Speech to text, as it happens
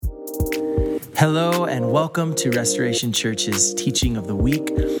Hello and welcome to Restoration Church's Teaching of the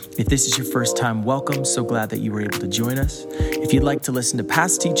Week. If this is your first time, welcome. So glad that you were able to join us. If you'd like to listen to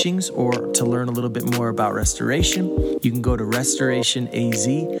past teachings or to learn a little bit more about restoration, you can go to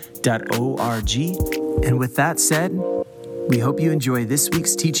restorationaz.org. And with that said, we hope you enjoy this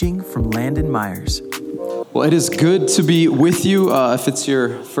week's teaching from Landon Myers. Well, it is good to be with you. If it's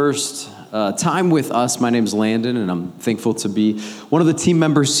your first time with us, my name's Landon, and I'm thankful to be one of the team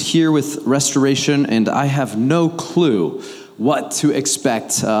members here with Restoration, and I have no clue what to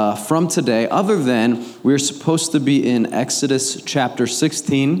expect from today, other than we're supposed to be in Exodus chapter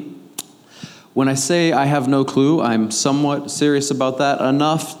 16. When I say I have no clue, I'm somewhat serious about that,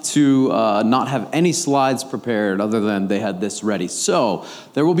 enough to not have any slides prepared other than they had this ready. So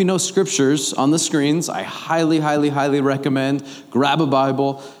there will be no scriptures on the screens. I highly, highly, highly recommend grab a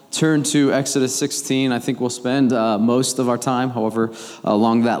Bible, turn to Exodus 16. I think we'll spend most of our time, however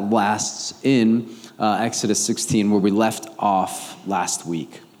long that lasts, in Exodus 16, where we left off last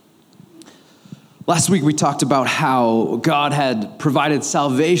week. Last week we talked about how God had provided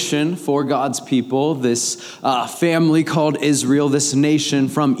salvation for God's people, this family called Israel, this nation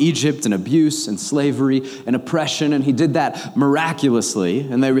from Egypt and abuse and slavery and oppression, and he did that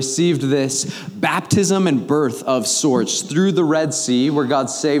miraculously, and they received this baptism and birth of sorts through the Red Sea where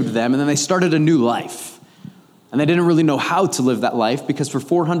God saved them, and then they started a new life. And they didn't really know how to live that life because for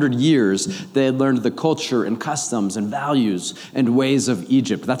 400 years, they had learned the culture and customs and values and ways of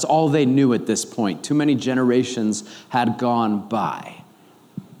Egypt. That's all they knew at this point. Too many generations had gone by.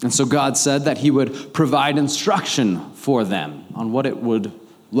 And so God said that he would provide instruction for them on what it would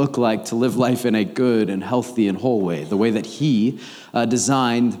look like to live life in a good and healthy and whole way, the way that he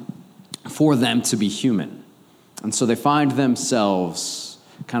designed for them to be human. And so they find themselves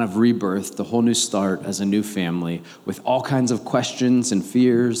kind of rebirthed, a whole new start as a new family with all kinds of questions and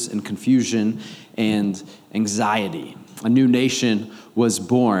fears and confusion and anxiety. A new nation was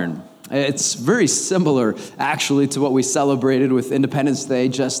born. It's very similar, actually, to what we celebrated with Independence Day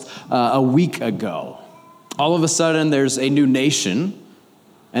just a week ago. All of a sudden, there's a new nation,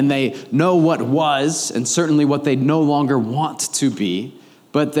 and they know what was and certainly what they no longer want to be.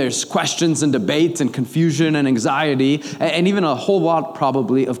 But there's questions and debate and confusion and anxiety and even a whole lot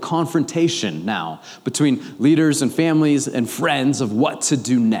probably of confrontation now between leaders and families and friends of what to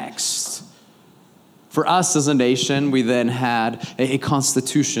do next. For us as a nation, we then had a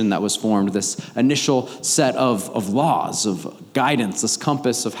constitution that was formed, this initial set of laws, of guidance, this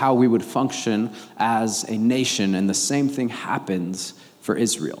compass of how we would function as a nation. And the same thing happens for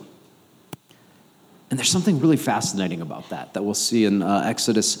Israel. And there's something really fascinating about that we'll see in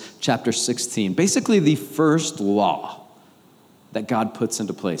Exodus chapter 16. Basically, the first law that God puts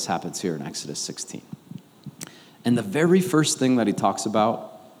into place happens here in Exodus 16. And the very first thing that he talks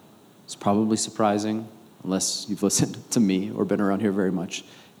about is probably surprising, unless you've listened to me or been around here very much,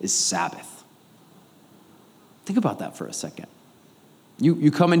 is Sabbath. Think about that for a second.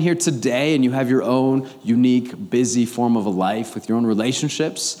 You come in here today and you have your own unique, busy form of a life with your own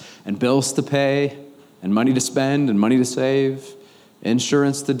relationships and bills to pay, and money to spend and money to save,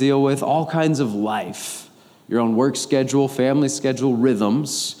 insurance to deal with, all kinds of life. Your own work schedule, family schedule,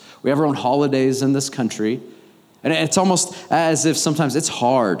 rhythms. We have our own holidays in this country. And it's almost as if sometimes it's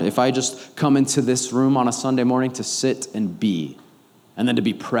hard if I just come into this room on a Sunday morning to sit and be, and then to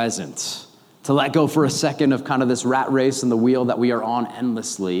be present, to let go for a second of kind of this rat race and the wheel that we are on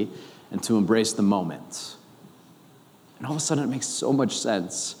endlessly, and to embrace the moment. And all of a sudden it makes so much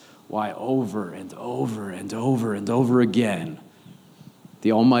sense why over and over and over and over again,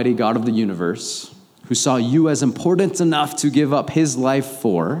 the Almighty God of the universe, who saw you as important enough to give up his life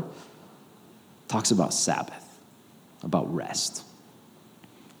for, talks about Sabbath, about rest.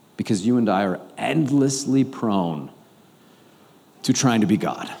 Because you and I are endlessly prone to trying to be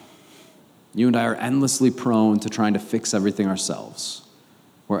God. You and I are endlessly prone to trying to fix everything ourselves.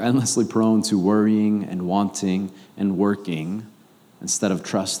 We're endlessly prone to worrying and wanting and working instead of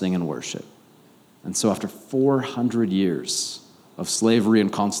trusting and worship. And so after 400 years of slavery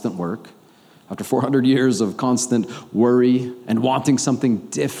and constant work, after 400 years of constant worry and wanting something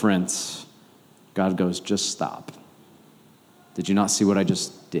different, God goes, just stop. Did you not see what I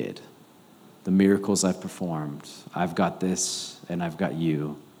just did? The miracles I've performed. I've got this and I've got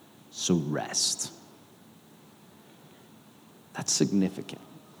you, so rest. That's significant.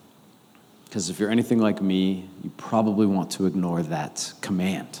 Because if you're anything like me, you probably want to ignore that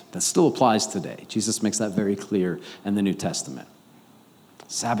command. That still applies today. Jesus makes that very clear in the New Testament.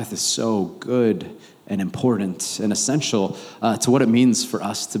 Sabbath is so good and important and essential to what it means for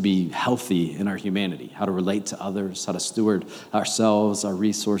us to be healthy in our humanity, how to relate to others, how to steward ourselves, our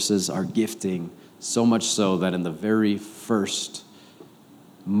resources, our gifting, so much so that in the very first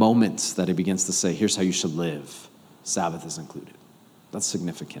moments that he begins to say, here's how you should live, Sabbath is included. That's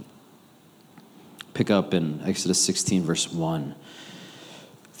significant. Pick up in Exodus 16, verse 1.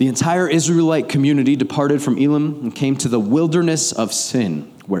 The entire Israelite community departed from Elim and came to the wilderness of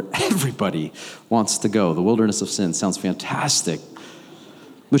Sin, where everybody wants to go. The wilderness of Sin sounds fantastic,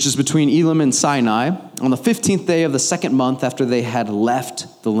 which is between Elim and Sinai, on the 15th day of the second month after they had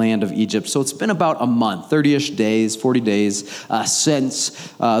left the land of Egypt. So it's been about a month, 30-ish days, 40 days since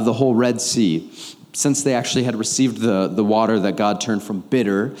the whole Red Sea, since they actually had received the water that God turned from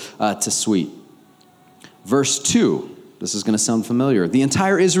bitter to sweet. Verse 2. This is going to sound familiar. The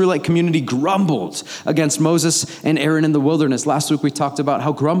entire Israelite community grumbled against Moses and Aaron in the wilderness. Last week we talked about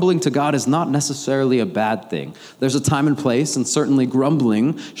how grumbling to God is not necessarily a bad thing. There's a time and place, and certainly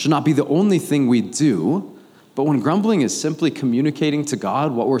grumbling should not be the only thing we do. But when grumbling is simply communicating to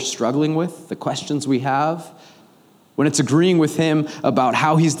God what we're struggling with, the questions we have, when it's agreeing with him about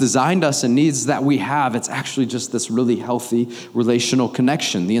how he's designed us and needs that we have, it's actually just this really healthy relational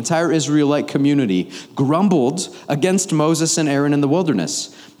connection. The entire Israelite community grumbled against Moses and Aaron in the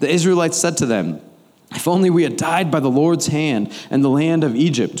wilderness. The Israelites said to them, if only we had died by the Lord's hand in the land of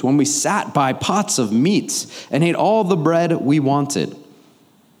Egypt, when we sat by pots of meat and ate all the bread we wanted.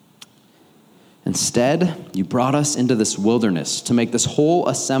 Instead, you brought us into this wilderness to make this whole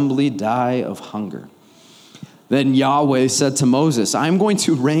assembly die of hunger. Then Yahweh said to Moses, I am going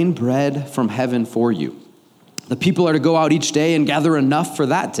to rain bread from heaven for you. The people are to go out each day and gather enough for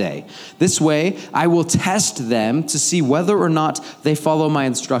that day. This way, I will test them to see whether or not they follow my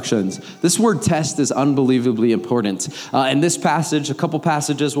instructions. This word test is unbelievably important. In this passage, a couple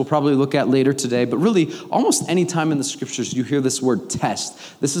passages we'll probably look at later today, but really almost any time in the scriptures you hear this word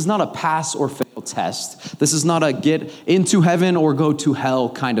test. This is not a pass or fail test. This is not a get into heaven or go to hell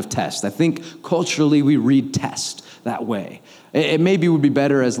kind of test. I think culturally we read test that way. It maybe would be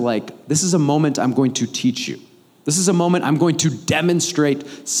better as like, this is a moment I'm going to teach you. This is a moment I'm going to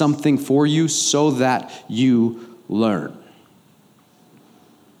demonstrate something for you so that you learn.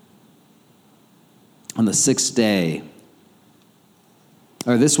 On the sixth day,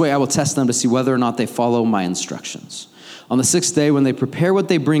 or this way I will test them to see whether or not they follow my instructions. On the sixth day, when they prepare what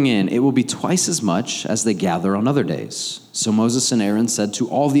they bring in, it will be twice as much as they gather on other days. So Moses and Aaron said to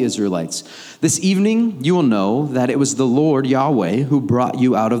all the Israelites, this evening you will know that it was the Lord Yahweh who brought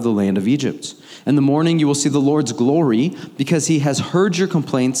you out of the land of Egypt. In the morning you will see the Lord's glory because he has heard your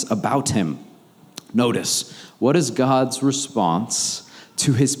complaints about him. Notice, what is God's response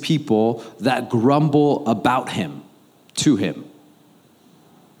to his people that grumble about him, to him?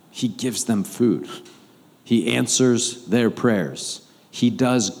 He gives them food. He answers their prayers. He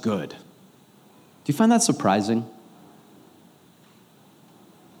does good. Do you find that surprising?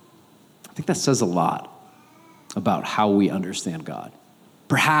 I think that says a lot about how we understand God.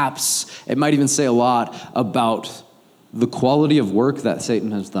 Perhaps it might even say a lot about the quality of work that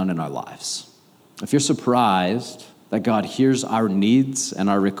Satan has done in our lives. If you're surprised that God hears our needs and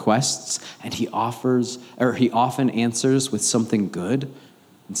our requests and he often answers with something good,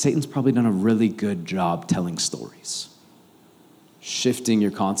 and Satan's probably done a really good job telling stories, shifting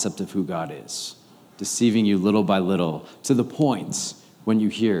your concept of who God is, deceiving you little by little to the point when you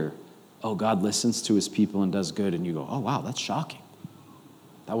hear, oh, God listens to his people and does good, and you go, oh, wow, that's shocking.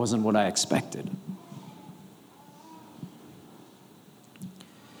 That wasn't what I expected.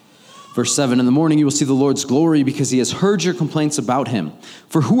 Verse 7, in the morning you will see the Lord's glory because he has heard your complaints about him.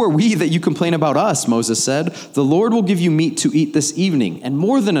 For who are we that you complain about us, Moses said. The Lord will give you meat to eat this evening, and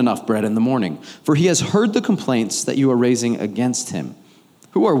more than enough bread in the morning. For he has heard the complaints that you are raising against him.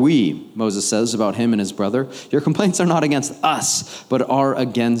 Who are we, Moses says about him and his brother? Your complaints are not against us, but are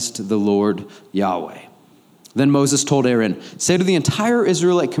against the Lord Yahweh. Then Moses told Aaron, say to the entire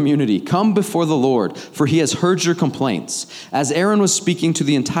Israelite community, come before the Lord, for he has heard your complaints. As Aaron was speaking to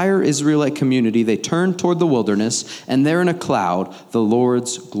the entire Israelite community, they turned toward the wilderness, and there in a cloud, the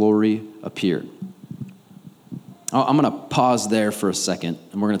Lord's glory appeared. I'm going to pause there for a second,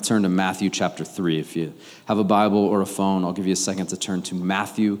 and we're going to turn to Matthew chapter 3. If you have a Bible or a phone, I'll give you a second to turn to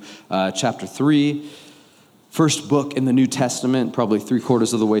Matthew chapter 3. First book in the New Testament, probably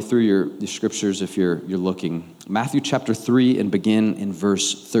 3/4 of the way through your scriptures if you're looking. Matthew chapter 3 and begin in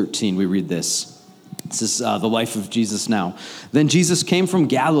verse 13. We read this. This is the life of Jesus now. Then Jesus came from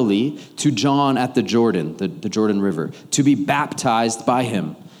Galilee to John at the Jordan, the Jordan River, to be baptized by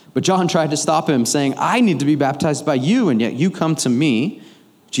him. But John tried to stop him, saying, I need to be baptized by you, and yet you come to me.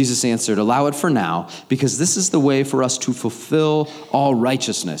 Jesus answered, "Allow it for now, because this is the way for us to fulfill all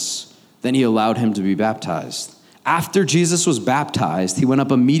righteousness." Then he allowed him to be baptized. After Jesus was baptized, he went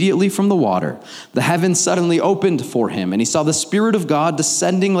up immediately from the water. The heavens suddenly opened for him, and he saw the Spirit of God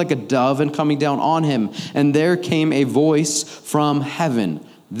descending like a dove and coming down on him. And there came a voice from heaven,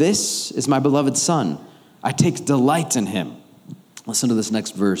 "This is my beloved Son. I take delight in him." Listen to this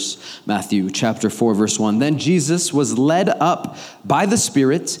next verse, Matthew chapter 4, verse 1. Then Jesus was led up by the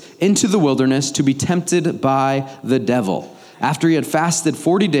Spirit into the wilderness to be tempted by the devil. After he had fasted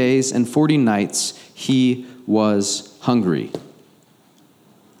 40 days and 40 nights, he was hungry.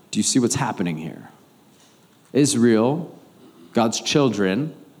 Do you see what's happening here? Israel, God's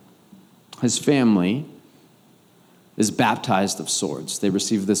children, his family, is baptized of sorts. They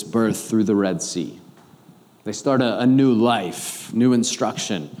receive this birth through the Red Sea. They start a new life, new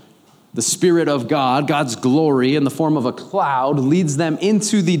instruction. The Spirit of God, God's glory in the form of a cloud, leads them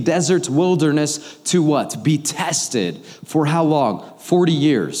into the desert wilderness to what? Be tested. For how long? 40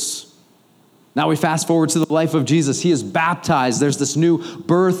 years. Now we fast forward to the life of Jesus. He is baptized. There's this new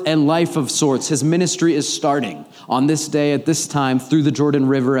birth and life of sorts. His ministry is starting on this day at this time through the Jordan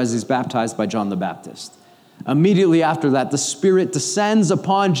River as he's baptized by John the Baptist. Immediately after that, the Spirit descends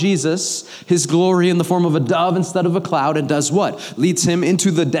upon Jesus, his glory in the form of a dove instead of a cloud, and does what? Leads him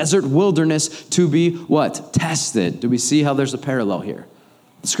into the desert wilderness to be what? Tested. Do we see how there's a parallel here?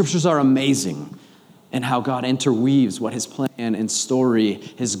 The scriptures are amazing in how God interweaves what his plan and story,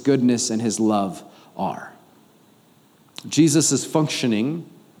 his goodness and his love are. Jesus is functioning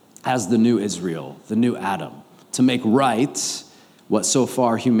as the new Israel, the new Adam, to make right what so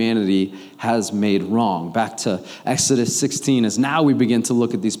far humanity has made wrong. Back to Exodus 16, as now we begin to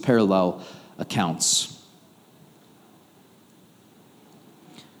look at these parallel accounts.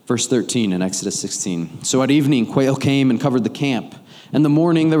 Verse 13 in Exodus 16. So at evening, quail came and covered the camp. In the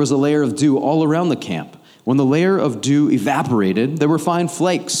morning, there was a layer of dew all around the camp. When the layer of dew evaporated, there were fine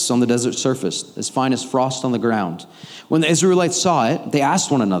flakes on the desert surface, as fine as frost on the ground. When the Israelites saw it, they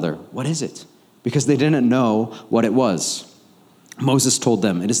asked one another, "What is it?" Because they didn't know what it was. Moses told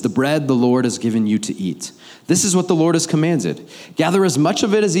them, "It is the bread the Lord has given you to eat. This is what the Lord has commanded. Gather as much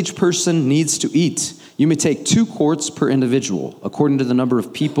of it as each person needs to eat. You may take 2 quarts per individual, according to the number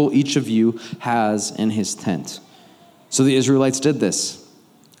of people each of you has in his tent." So the Israelites did this.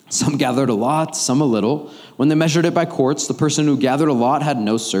 Some gathered a lot, some a little. When they measured it by quarts, the person who gathered a lot had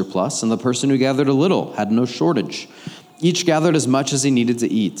no surplus, and the person who gathered a little had no shortage. Each gathered as much as he needed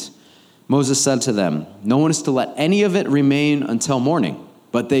to eat. Moses said to them, "No one is to let any of it remain until morning."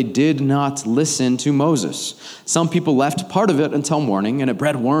 But they did not listen to Moses. Some people left part of it until morning, and it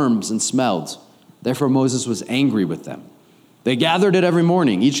bred worms and smelled. Therefore Moses was angry with them. They gathered it every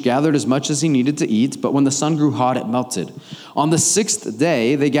morning. Each gathered as much as he needed to eat, but when the sun grew hot, it melted. On the 6th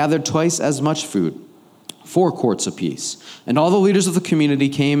day, they gathered twice as much food, 4 quarts apiece. And all the leaders of the community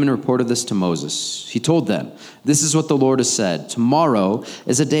came and reported this to Moses. He told them, "This is what the Lord has said. Tomorrow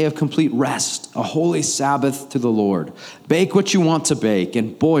is a day of complete rest, a holy Sabbath to the Lord. Bake what you want to bake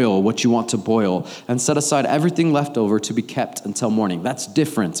and boil what you want to boil, and set aside everything left over to be kept until morning." That's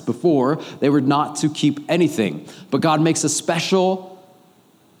different. Before, they were not to keep anything. But God makes a special,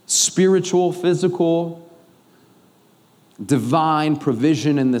 spiritual, physical, divine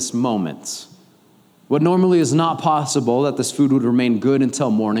provision in this moment. What normally is not possible, that this food would remain good until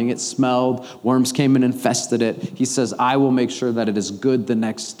morning. It smelled, worms came and infested it. He says, "I will make sure that it is good the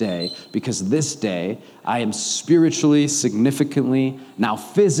next day, because this day I am spiritually, significantly, now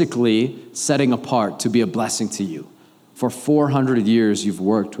physically setting apart to be a blessing to you. For 400 years you've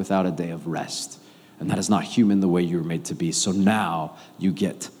worked without a day of rest, and that is not human the way you were made to be. So now you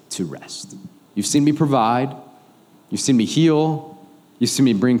get to rest. You've seen me provide. You've seen me heal. You've seen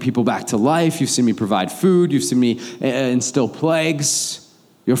me bring people back to life. You've seen me provide food. You've seen me instill plagues.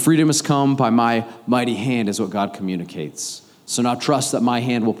 Your freedom has come by my mighty hand," is what God communicates. "So now trust that my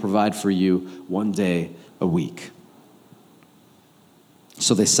hand will provide for you one day a week."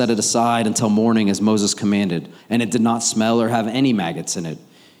 So they set it aside until morning as Moses commanded, and it did not smell or have any maggots in it.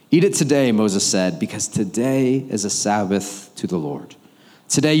 "Eat it today," Moses said, "because today is a Sabbath to the Lord.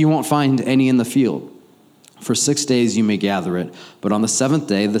 Today you won't find any in the field. For 6 days you may gather it, but on the 7th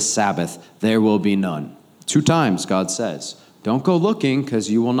day, the Sabbath, there will be none." 2 times God says, "Don't go looking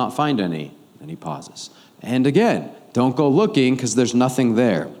because you will not find any." Then he pauses. And again, "Don't go looking because there's nothing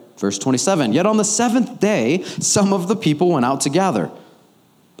there." Verse 27, "Yet on the 7th day, some of the people went out to gather.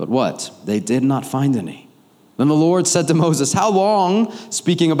 But what? They did not find any. Then the Lord said to Moses, "How long,"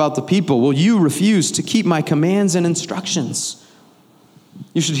 speaking about the people, "will you refuse to keep my commands and instructions?"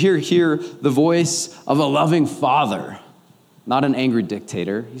 You should hear the voice of a loving father not an angry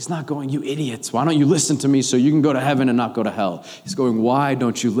dictator. He's not going, you idiots, why don't you listen to me so you can go to heaven and not go to hell? He's going, why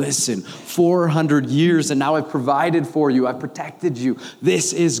don't you listen? 400 years and now I've provided for you. I've protected you.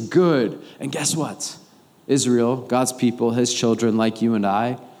 This is good. And guess what? Israel, God's people, his children like you and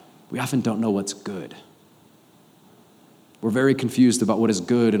I, we often don't know what's good. We're very confused about what is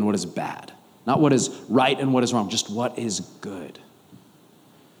good and what is bad. Not what is right and what is wrong, just what is good.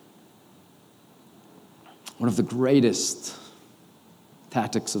 One of the greatest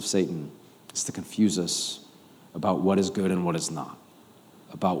tactics of Satan is to confuse us about what is good and what is not,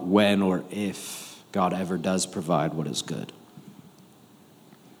 about when or if God ever does provide what is good.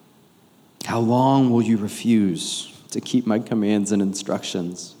 How long will you refuse to keep my commands and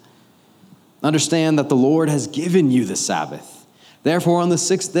instructions? Understand that the Lord has given you the Sabbath. Therefore, on the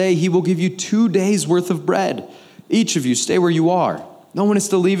sixth day, he will give you 2 days' worth of bread. Each of you stay where you are. No one is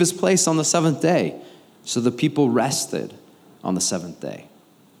to leave his place on the seventh day. So the people rested on the seventh day.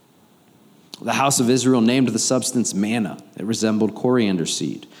 The house of Israel named the substance manna. It resembled coriander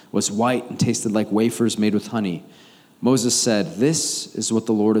seed, was white and tasted like wafers made with honey. Moses said, "This is what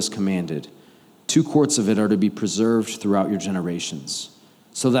the Lord has commanded. 2 quarts of it are to be preserved throughout your generations,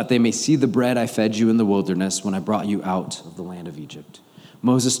 so that they may see the bread I fed you in the wilderness when I brought you out of the land of Egypt."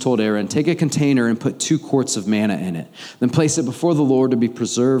 Moses told Aaron, "Take a container and put 2 quarts of manna in it. Then place it before the Lord to be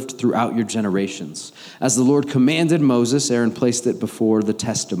preserved throughout your generations. As the Lord commanded Moses, Aaron placed it before the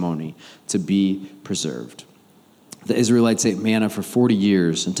testimony to be preserved." The Israelites ate manna for 40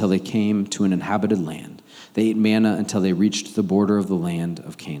 years until they came to an inhabited land. They ate manna until they reached the border of the land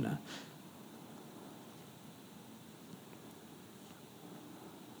of Canaan.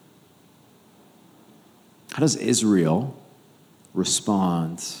 How does Israel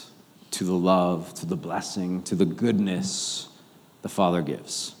respond to the love, to the blessing, to the goodness the Father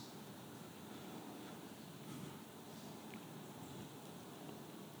gives?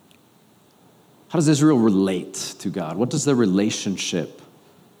 How does Israel relate to God? What does their relationship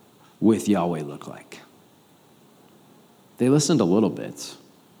with Yahweh look like? They listened a little bit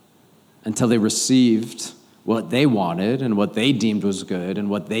until they received what they wanted and what they deemed was good and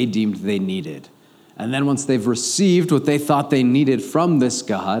what they deemed they needed. And then once they've received what they thought they needed from this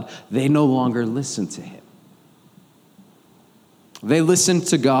God, they no longer listen to him. They listened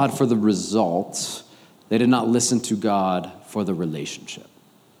to God for the results. They did not listen to God for the relationship.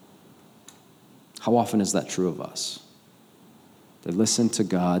 How often is that true of us? They listened to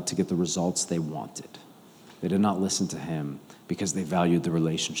God to get the results they wanted. They did not listen to him because they valued the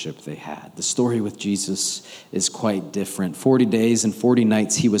relationship they had. The story with Jesus is quite different. 40 days and 40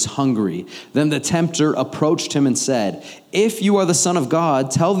 nights he was hungry. Then the tempter approached him and said, "If you are the Son of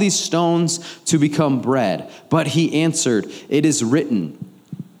God, tell these stones to become bread." But he answered, "It is written."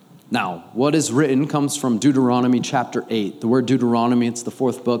 Now, what is written comes from Deuteronomy chapter 8. The word Deuteronomy, it's the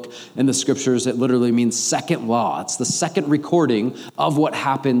 4th book in the scriptures. It literally means second law. It's the second recording of what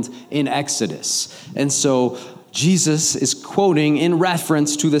happened in Exodus. And so Jesus is quoting in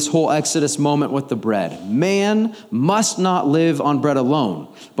reference to this whole Exodus moment with the bread. Man must not live on bread alone,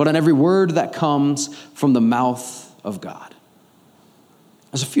 but on every word that comes from the mouth of God.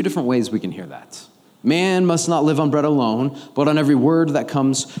 There's a few different ways we can hear that. Man must not live on bread alone, but on every word that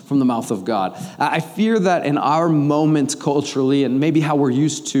comes from the mouth of God. I fear that in our moment culturally, and maybe how we're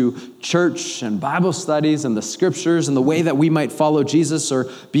used to church and Bible studies and the scriptures and the way that we might follow Jesus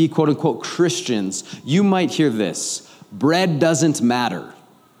or be quote unquote Christians, you might hear this: bread doesn't matter.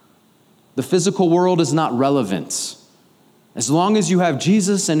 The physical world is not relevant. As long as you have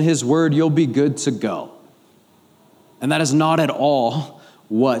Jesus and his word, you'll be good to go. And that is not at all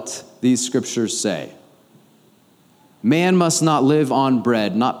what these scriptures say. Man must not live on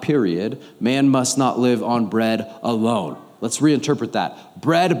bread, not period. Man must not live on bread alone. Let's reinterpret that.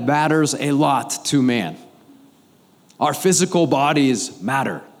 Bread matters a lot to man. Our physical bodies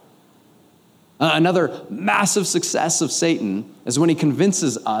matter. Another massive success of Satan is when he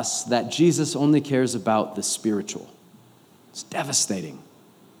convinces us that Jesus only cares about the spiritual. It's devastating.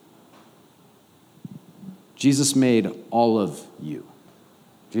 Jesus made all of you.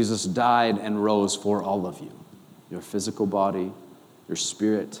 Jesus died and rose for all of you. Your physical body, your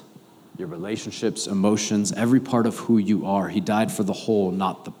spirit, your relationships, emotions, every part of who you are. He died for the whole,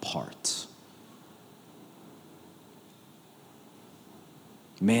 not the part.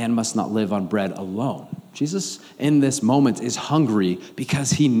 Man must not live on bread alone. Jesus, in this moment, is hungry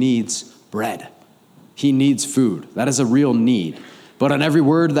because he needs bread. He needs food. That is a real need. But on every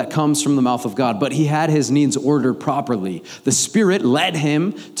word that comes from the mouth of God. But he had his needs ordered properly. The Spirit led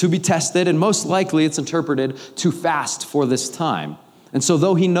him to be tested, and most likely it's interpreted to fast for this time. And so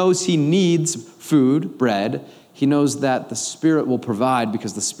though he knows he needs food, bread, He knows that the Spirit will provide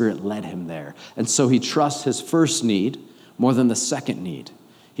because the Spirit led him there. And so he trusts his first need more than the second need.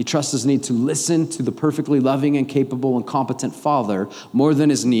 He trusts his need to listen to the perfectly loving and capable and competent Father more than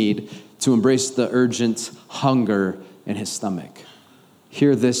his need to embrace the urgent hunger in his stomach.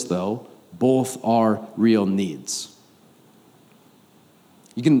 Hear this, though. Both are real needs.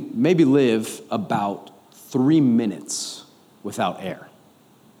 You can maybe live about 3 minutes without air.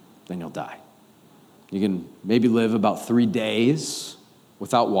 Then you'll die. You can maybe live about 3 days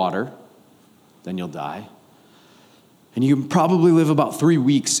without water. Then you'll die. And you can probably live about 3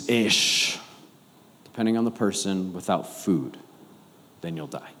 weeks-ish, depending on the person, without food. Then you'll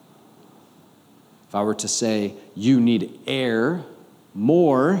die. If I were to say you need air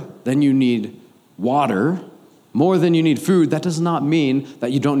more than you need water, more than you need food, that does not mean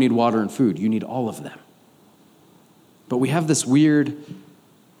that you don't need water and food. You need all of them. But we have this weird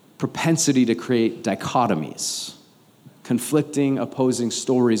propensity to create dichotomies, conflicting, opposing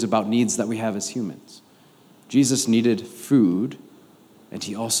stories about needs that we have as humans. Jesus needed food, and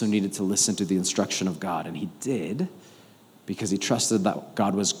he also needed to listen to the instruction of God, and he did because he trusted that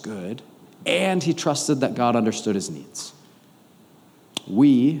God was good, and he trusted that God understood his needs.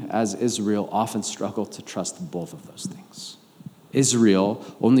 We, as Israel, often struggle to trust both of those things. Israel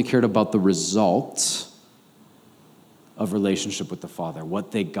only cared about the result of relationship with the Father,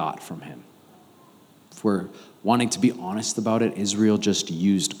 what they got from him. If we're wanting to be honest about it, Israel just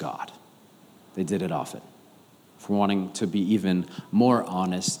used God. They did it often. If we're wanting to be even more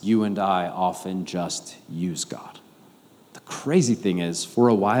honest, you and I often just use God. The crazy thing is, for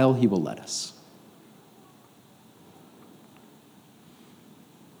a while, he will let us.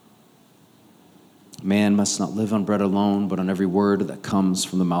 Man must not live on bread alone, but on every word that comes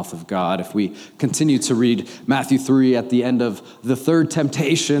from the mouth of God. If we continue to read Matthew 3 at the end of the third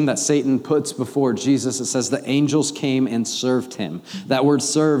temptation that Satan puts before Jesus, it says the angels came and served him. That word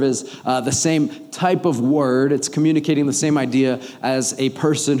serve is the same type of word. It's communicating the same idea as a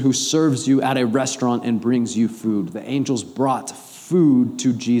person who serves you at a restaurant and brings you food. The angels brought food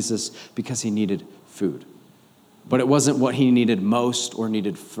to Jesus because he needed food. But it wasn't what he needed most or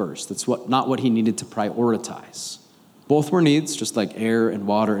needed first. It's not what he needed to prioritize. Both were needs, just like air and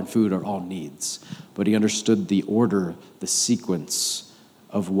water and food are all needs. But he understood the order, the sequence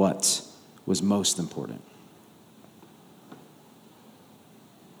of what was most important.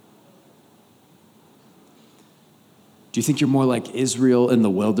 Do you think you're more like Israel in the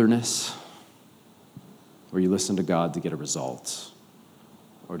wilderness, where you listen to God to get a result?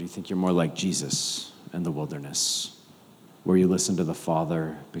 Or do you think you're more like Jesus in the wilderness, where you listen to the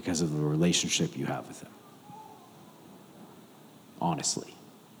Father because of the relationship you have with him? Honestly.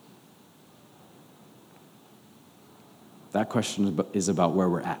 That question is about where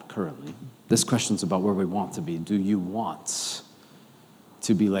we're at currently. This question is about where we want to be. Do you want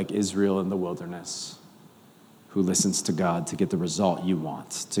to be like Israel in the wilderness, who listens to God to get the result you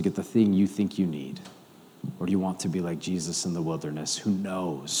want, to get the thing you think you need? Or do you want to be like Jesus in the wilderness, who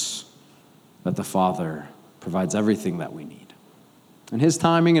knows that the Father provides everything that we need in his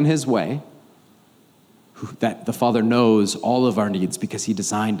timing and his way, that the Father knows all of our needs because he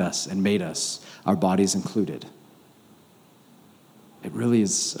designed us and made us, our bodies included? It really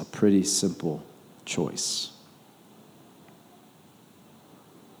is a pretty simple choice.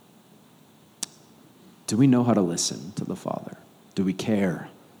 Do we know how to listen to the Father? Do we care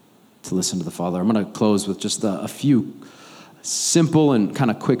to listen to the Father? I'm going to close with just a few simple and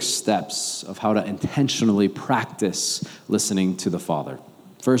kind of quick steps of how to intentionally practice listening to the Father.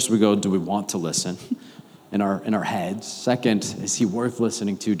 First, we go, do we want to listen in our heads? Second, is he worth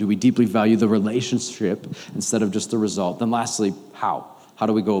listening to? Do we deeply value the relationship instead of just the result? Then lastly, how? How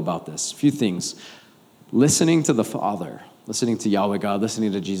do we go about this? A few things. Listening to the Father, listening to Yahweh God,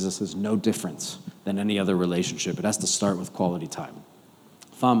 listening to Jesus is no different than any other relationship. It has to start with quality time.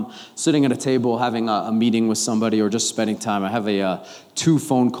 If I'm sitting at a table having a meeting with somebody or just spending time, I have a 2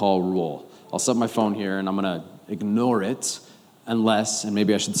 phone call rule. I'll set my phone here and I'm going to ignore it unless, and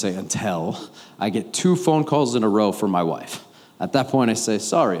maybe I should say until, I get 2 phone calls in a row from my wife. At that point, I say,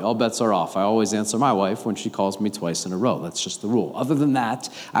 sorry, all bets are off. I always answer my wife when she calls me twice in a row. That's just the rule. Other than that,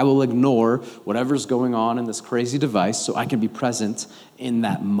 I will ignore whatever's going on in this crazy device so I can be present in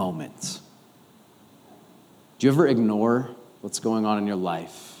that moment. Do you ever ignore what's going on in your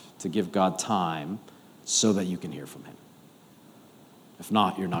life to give God time so that you can hear from him? If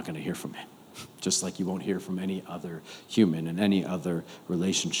not, you're not going to hear from him, just like you won't hear from any other human in any other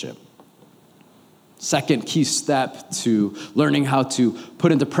relationship. Second key step to learning how to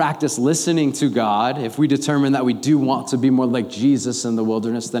put into practice listening to God, if we determine that we do want to be more like Jesus in the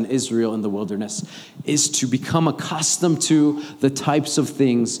wilderness than Israel in the wilderness, is to become accustomed to the types of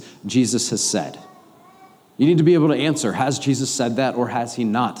things Jesus has said. You need to be able to answer, has Jesus said that or has he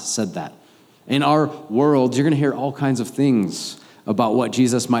not said that? In our world, you're going to hear all kinds of things about what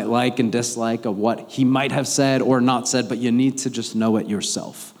Jesus might like and dislike, of what he might have said or not said, but you need to just know it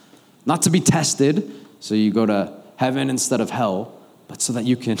yourself. Not to be tested, so you go to heaven instead of hell, but so that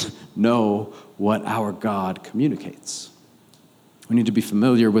you can know what our God communicates. We need to be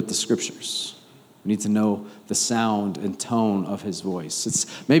familiar with the scriptures. We need to know the sound and tone of his voice. It's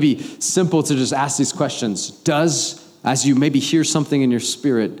maybe simple to just ask these questions. As you maybe hear something in your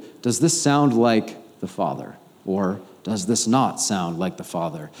spirit, does this sound like the Father? Or does this not sound like the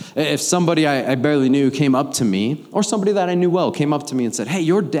Father? If somebody I barely knew came up to me, or somebody that I knew well came up to me and said, hey,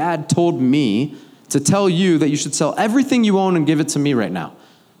 your dad told me to tell you that you should sell everything you own and give it to me right now,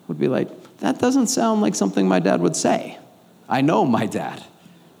 I would be like, that doesn't sound like something my dad would say. I know my dad.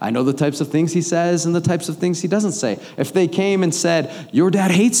 I know the types of things he says and the types of things he doesn't say. If they came and said, your dad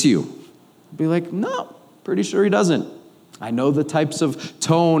hates you, I'd be like, no, pretty sure he doesn't. I know the types of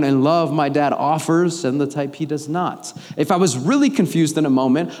tone and love my dad offers and the type he does not. If I was really confused in a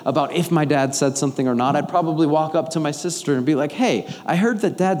moment about if my dad said something or not, I'd probably walk up to my sister and be like, hey, I heard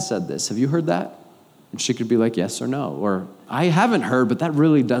that dad said this. Have you heard that? And she could be like, yes or no. Or, I haven't heard, but that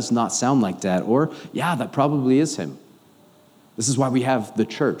really does not sound like dad. Or, yeah, that probably is him. This is why we have the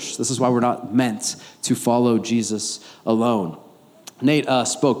church. This is why we're not meant to follow Jesus alone. Nate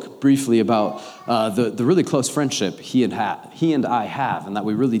spoke briefly about the really close friendship he and I have, and that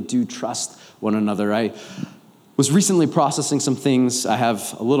we really do trust one another. I was recently processing some things. I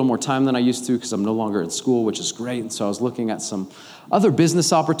have a little more time than I used to because I'm no longer in school, which is great. And so I was looking at some other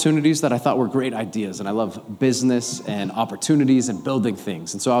business opportunities that I thought were great ideas. And I love business and opportunities and building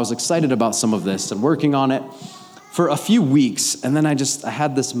things. And so I was excited about some of this and working on it for a few weeks. And then I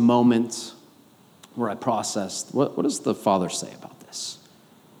had this moment where I processed, what does the Father say about this?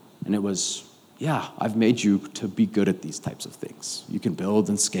 And it was, yeah, I've made you to be good at these types of things. You can build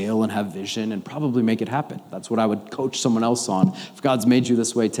and scale and have vision and probably make it happen. That's what I would coach someone else on. If God's made you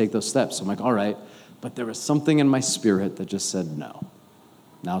this way, take those steps. I'm like, all right. But there was something in my spirit that just said, no,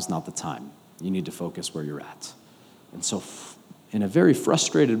 now's not the time. You need to focus where you're at. And so in a very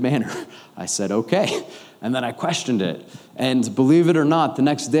frustrated manner, I said, okay. And then I questioned it. And believe it or not, the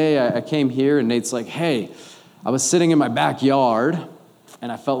next day I came here and Nate's like, hey, I was sitting in my backyard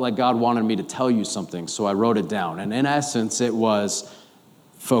and I felt like God wanted me to tell you something. So I wrote it down. And in essence, it was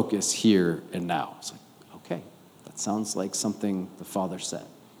focus here and now. It's like, okay, that sounds like something the Father said.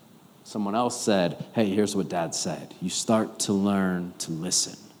 Someone else said, hey, here's what Dad said. You start to learn to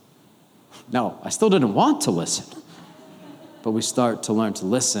listen. No, I still didn't want to listen. But we start to learn to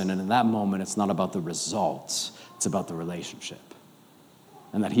listen, and in that moment, it's not about the results. It's about the relationship.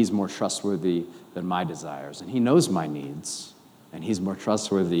 And that he's more trustworthy than my desires. And he knows my needs, and he's more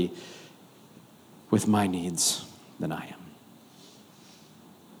trustworthy with my needs than I am.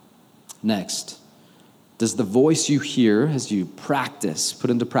 Next, does the voice you hear as you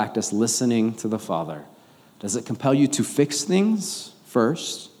put into practice listening to the Father, does it compel you to fix things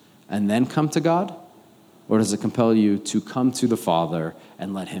first and then come to God? Or does it compel you to come to the Father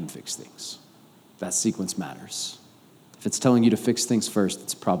and let him fix things? That sequence matters. If it's telling you to fix things first,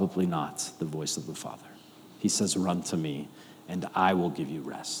 it's probably not the voice of the Father. He says, run to me and I will give you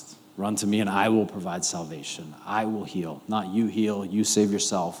rest. Run to me and I will provide salvation. I will heal. Not you heal, you save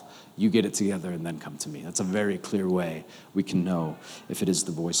yourself, you get it together and then come to me. That's a very clear way we can know if it is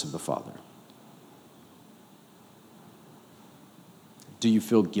the voice of the Father. Do you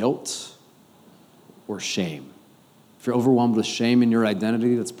feel guilt or shame? If you're overwhelmed with shame in your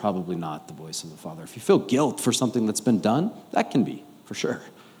identity, that's probably not the voice of the Father. If you feel guilt for something that's been done, that can be, for sure.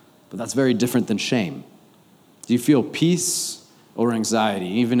 But that's very different than shame. Do you feel peace or anxiety,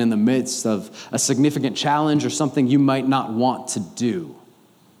 even in the midst of a significant challenge or something you might not want to do?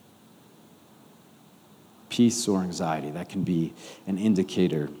 Peace or anxiety, that can be an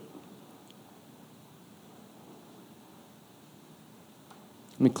indicator.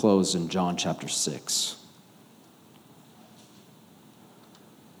 Let me close in John chapter 6.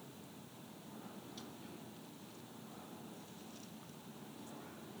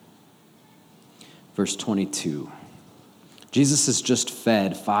 Verse 22. Jesus has just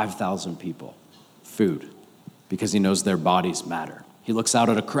fed 5,000 people food because he knows their bodies matter. He looks out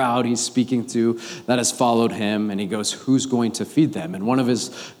at a crowd he's speaking to that has followed him, and he goes, who's going to feed them? And one of his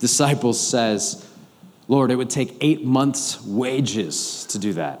disciples says, Lord, it would take 8 months' wages to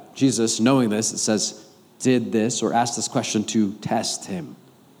do that. Jesus, knowing this, it says, did this or asked this question to test him.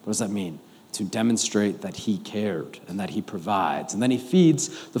 What does that mean? To demonstrate that he cared and that he provides. And then he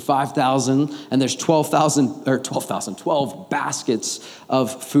feeds the 5,000, and there's 12 baskets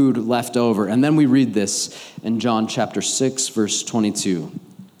of food left over. And then we read this in John chapter 6, verse 22.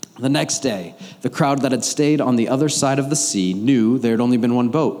 The next day, the crowd that had stayed on the other side of the sea knew there had only been one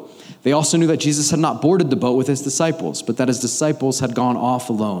boat. They also knew that Jesus had not boarded the boat with his disciples, but that his disciples had gone off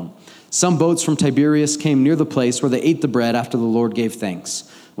alone. Some boats from Tiberias came near the place where they ate the bread after the Lord gave thanks.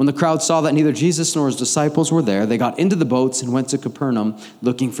 When the crowd saw that neither Jesus nor his disciples were there, they got into the boats and went to Capernaum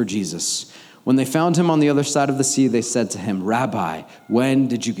looking for Jesus. When they found him on the other side of the sea, they said to him, Rabbi, when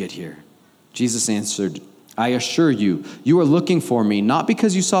did you get here? Jesus answered, I assure you, you are looking for me, not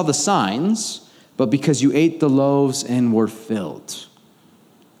because you saw the signs, but because you ate the loaves and were filled.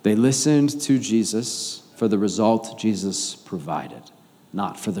 They listened to Jesus for the result Jesus provided,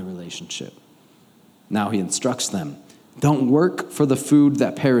 not for the relationship. Now he instructs them, don't work for the food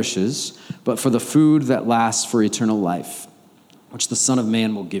that perishes, but for the food that lasts for eternal life, which the Son of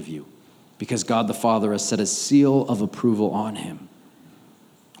Man will give you, because God the Father has set a seal of approval on him.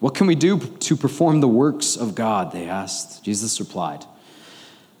 What can we do to perform the works of God, they asked. Jesus replied,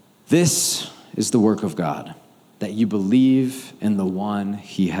 this is the work of God, that you believe in the one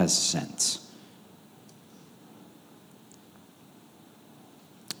he has sent.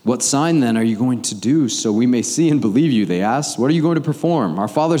 What sign then are you going to do so we may see and believe you, they asked. What are you going to perform? Our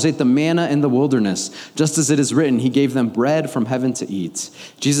fathers ate the manna in the wilderness, just as it is written, he gave them bread from heaven to eat.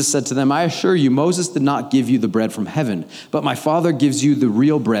 Jesus said to them, I assure you, Moses did not give you the bread from heaven, but my Father gives you the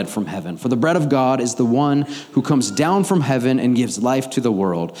real bread from heaven. For the bread of God is the one who comes down from heaven and gives life to the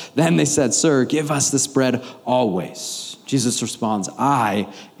world. Then they said, Sir, give us this bread always. Jesus responds,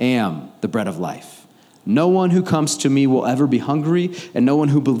 I am the bread of life. No one who comes to me will ever be hungry, and no one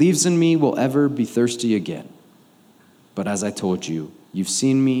who believes in me will ever be thirsty again. But as I told you, you've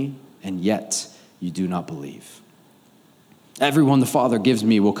seen me, and yet you do not believe. Everyone the Father gives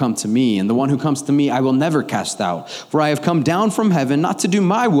me will come to me, and the one who comes to me I will never cast out. For I have come down from heaven not to do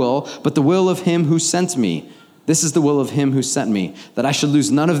my will, but the will of him who sent me. This is the will of him who sent me, that I should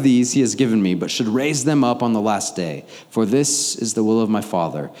lose none of these he has given me, but should raise them up on the last day. For this is the will of my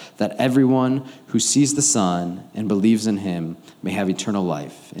Father, that everyone who sees the Son and believes in him may have eternal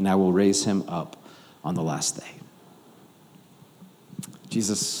life, and I will raise him up on the last day.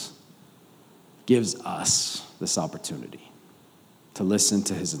 Jesus gives us this opportunity to listen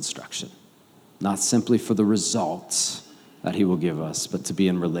to his instruction, not simply for the results that he will give us, but to be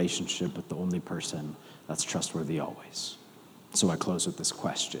in relationship with the only person that's trustworthy always. So I close with this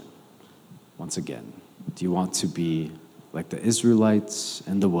question. Once again, do you want to be like the Israelites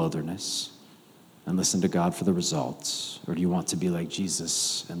in the wilderness and listen to God for the results? Or do you want to be like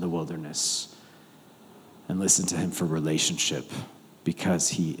Jesus in the wilderness and listen to him for relationship because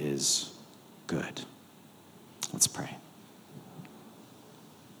he is good? Let's pray.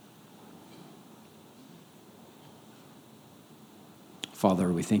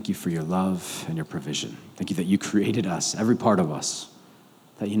 Father, we thank you for your love and your provision. Thank you that you created us, every part of us,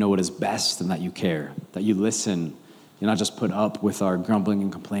 that you know what is best and that you care, that you listen. You not just put up with our grumbling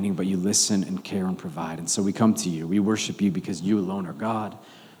and complaining, but you listen and care and provide. And so we come to you. We worship you because you alone are God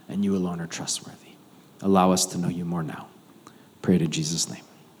and you alone are trustworthy. Allow us to know you more now. Pray it in Jesus' name.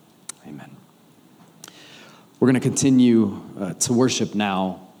 Amen. We're going to continue to worship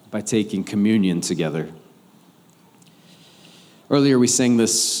now by taking communion together. Earlier we sang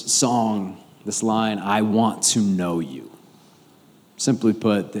this song, this line, I want to know you. Simply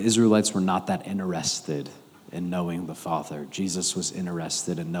put, the Israelites were not that interested in knowing the Father. Jesus was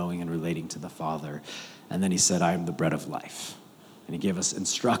interested in knowing and relating to the Father. And then he said, I am the bread of life. And he gave us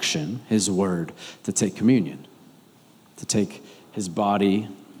instruction, his word, to take communion, to take his body,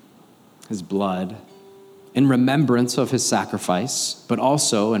 his blood, in remembrance of his sacrifice, but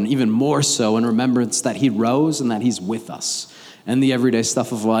also, and even more so, in remembrance that he rose and that he's with us. And the everyday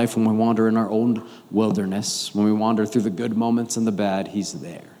stuff of life, when we wander in our own wilderness, when we wander through the good moments and the bad, he's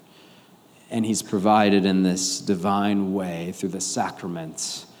there. And he's provided in this divine way through the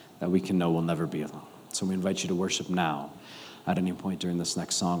sacraments that we can know we'll never be alone. So we invite you to worship now at any point during this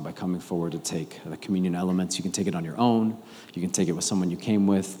next song by coming forward to take the communion elements. You can take it on your own. You can take it with someone you came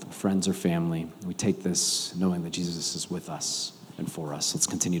with, friends or family. We take this knowing that Jesus is with us and for us. Let's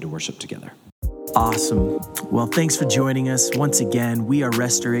continue to worship together. Awesome. Well, thanks for joining us. Once again, we are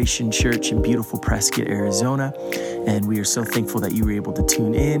Restoration Church in beautiful Prescott, Arizona, and we are so thankful that you were able to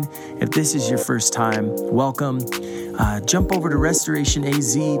tune in. If this is your first time, welcome. Jump over to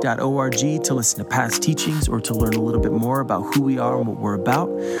restorationaz.org to listen to past teachings or to learn a little bit more about who we are and what we're about.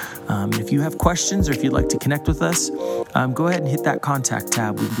 If you have questions or if you'd like to connect with us, go ahead and hit that contact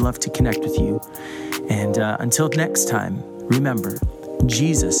tab. We'd love to connect with you. And until next time, remember,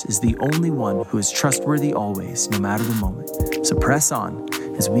 Jesus is the only one who is trustworthy always, no matter the moment. So press on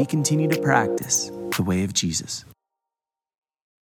as we continue to practice the way of Jesus.